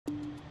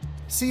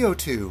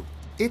CO2.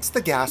 It's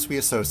the gas we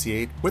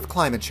associate with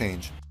climate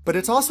change, but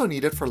it's also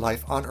needed for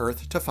life on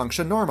Earth to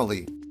function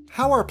normally.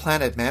 How our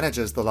planet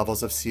manages the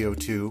levels of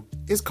CO2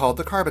 is called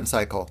the carbon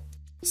cycle.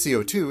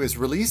 CO2 is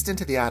released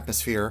into the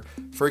atmosphere,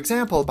 for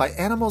example, by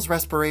animals'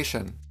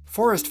 respiration,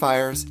 forest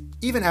fires,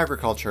 even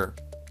agriculture.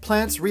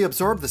 Plants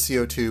reabsorb the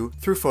CO2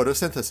 through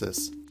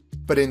photosynthesis.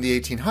 But in the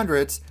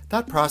 1800s,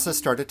 that process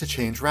started to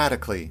change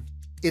radically.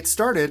 It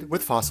started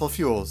with fossil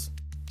fuels,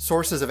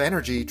 sources of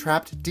energy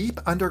trapped deep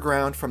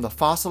underground from the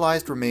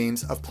fossilized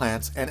remains of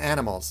plants and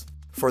animals.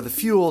 For the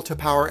fuel to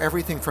power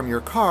everything from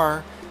your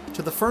car,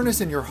 to the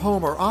furnace in your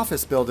home or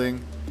office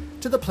building,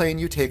 to the plane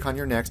you take on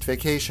your next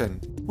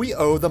vacation. We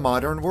owe the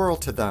modern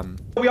world to them.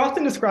 We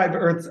often describe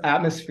Earth's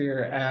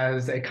atmosphere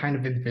as a kind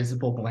of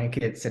invisible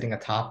blanket sitting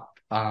atop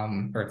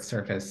Earth's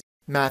surface.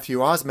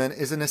 Matthew Osman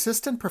is an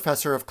assistant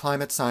professor of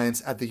climate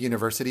science at the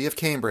University of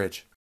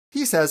Cambridge.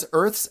 He says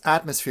Earth's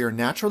atmosphere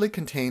naturally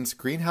contains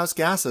greenhouse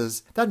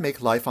gases that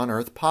make life on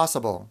Earth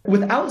possible.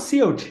 Without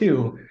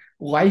CO2,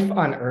 life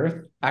on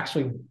Earth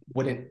actually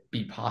wouldn't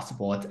be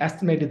possible. It's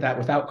estimated that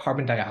without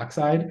carbon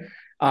dioxide,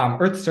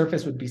 Earth's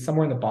surface would be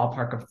somewhere in the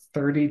ballpark of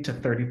 30 to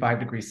 35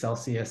 degrees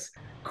Celsius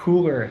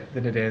cooler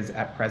than it is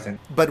at present.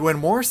 But when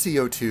more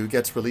CO2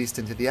 gets released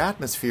into the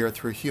atmosphere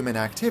through human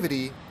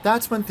activity,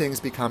 that's when things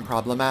become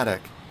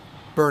problematic.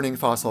 Burning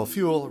fossil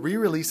fuel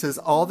re-releases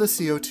all the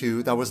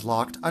CO2 that was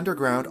locked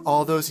underground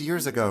all those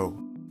years ago.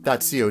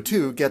 That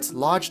CO2 gets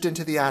lodged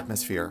into the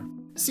atmosphere.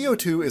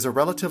 CO2 is a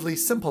relatively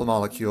simple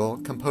molecule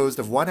composed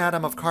of one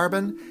atom of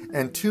carbon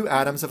and two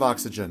atoms of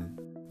oxygen.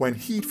 When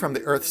heat from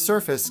the Earth's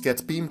surface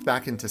gets beamed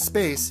back into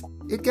space,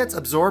 it gets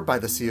absorbed by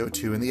the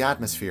CO2 in the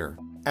atmosphere.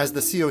 As the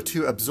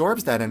CO2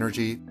 absorbs that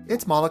energy,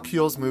 its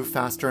molecules move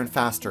faster and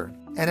faster.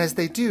 And as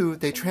they do,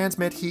 they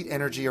transmit heat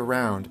energy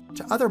around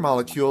to other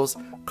molecules,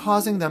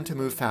 causing them to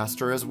move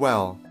faster as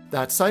well.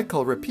 That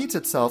cycle repeats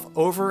itself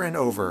over and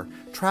over,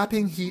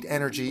 trapping heat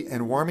energy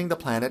and warming the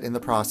planet in the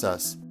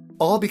process.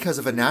 All because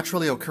of a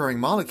naturally occurring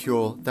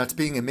molecule that's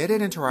being emitted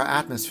into our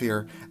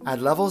atmosphere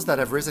at levels that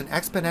have risen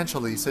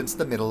exponentially since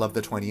the middle of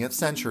the 20th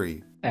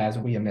century. As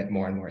we emit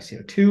more and more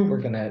CO2,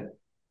 we're going to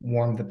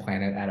warm the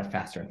planet at a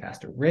faster and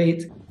faster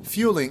rate,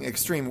 fueling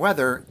extreme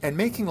weather and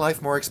making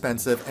life more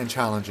expensive and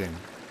challenging.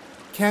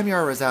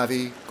 Kamyar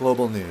Razavi,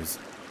 Global News.